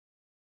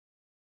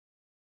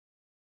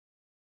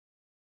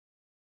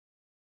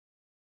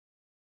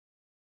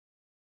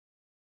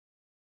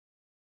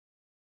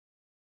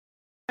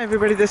Hi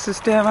everybody, this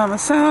is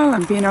DearMamaSal,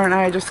 and Bina and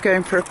I are just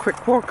going for a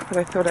quick walk, but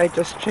I thought I'd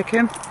just check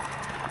in.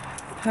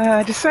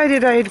 I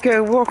decided I'd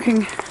go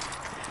walking.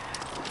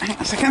 Hang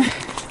on a second.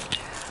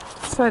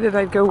 Decided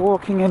I'd go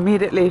walking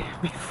immediately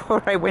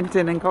before I went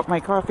in and got my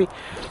coffee,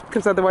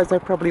 because otherwise I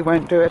probably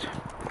won't do it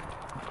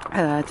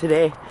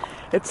today.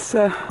 It's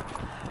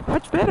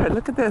much better.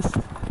 Look at this.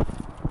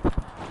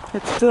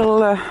 It's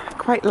still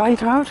quite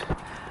light out,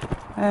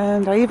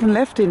 and I even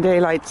left in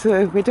daylight,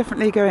 so we're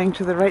definitely going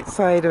to the right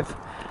side of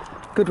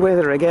good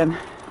weather again.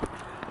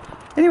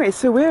 Anyway,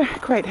 so we're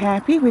quite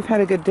happy. We've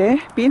had a good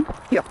day. Been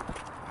here.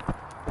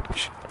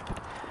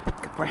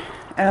 Good boy.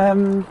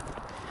 And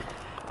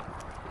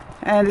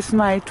it's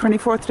my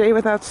 24th day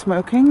without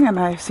smoking, and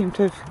I seem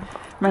to have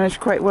managed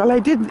quite well. I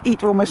did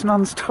eat almost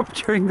non-stop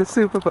during the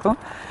Suprbowl,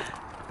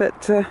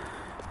 but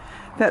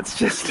that's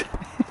just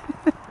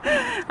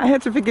I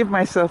had to forgive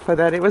myself for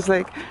that. It was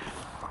like,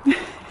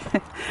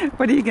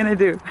 what are you gonna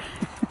do?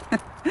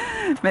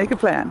 Make a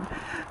plan.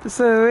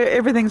 So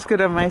everything's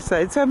good on my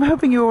side. So I'm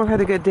hoping you all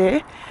had a good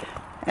day.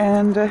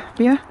 And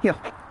Bina, here.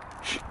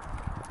 Shh.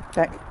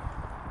 Back.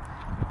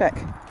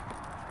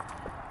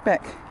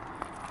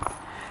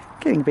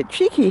 Getting a bit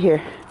cheeky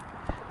here,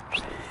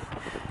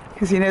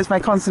 because he knows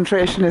my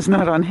concentration is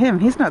not on him.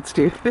 He's not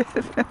stupid.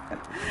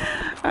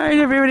 Alright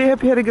everybody,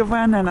 hope you had a good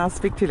one, and I'll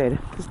speak to you later.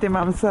 This is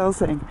DearMamaSal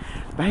saying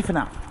bye for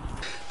now.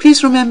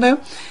 Please remember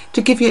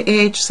to give your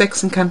age,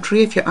 sex and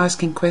country if you're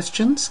asking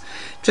questions,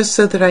 just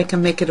so that I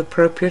can make it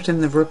appropriate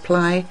in the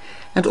reply.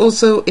 And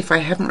also, if I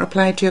haven't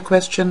replied to your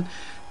question,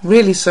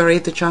 really sorry,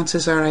 the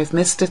chances are I've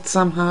missed it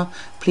somehow.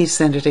 Please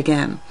send it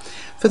again.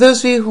 For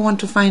those of you who want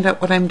to find out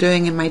what I'm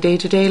doing in my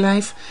day-to-day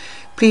life,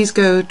 please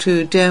go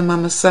to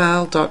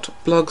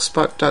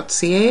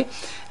dearmamasal.blogspot.ca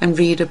and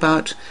read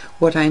about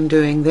what I'm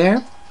doing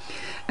there.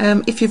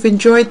 If you've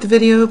enjoyed the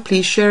video,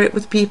 please share it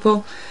with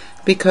people,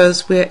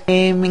 because we're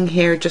aiming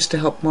here just to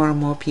help more and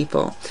more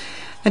people.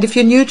 And if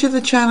you're new to the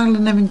channel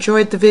and have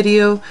enjoyed the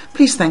video,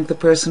 please thank the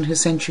person who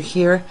sent you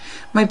here.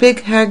 My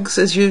big hugs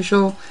as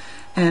usual,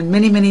 and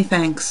many, many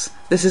thanks.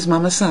 This is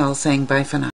Mama Sal saying bye for now.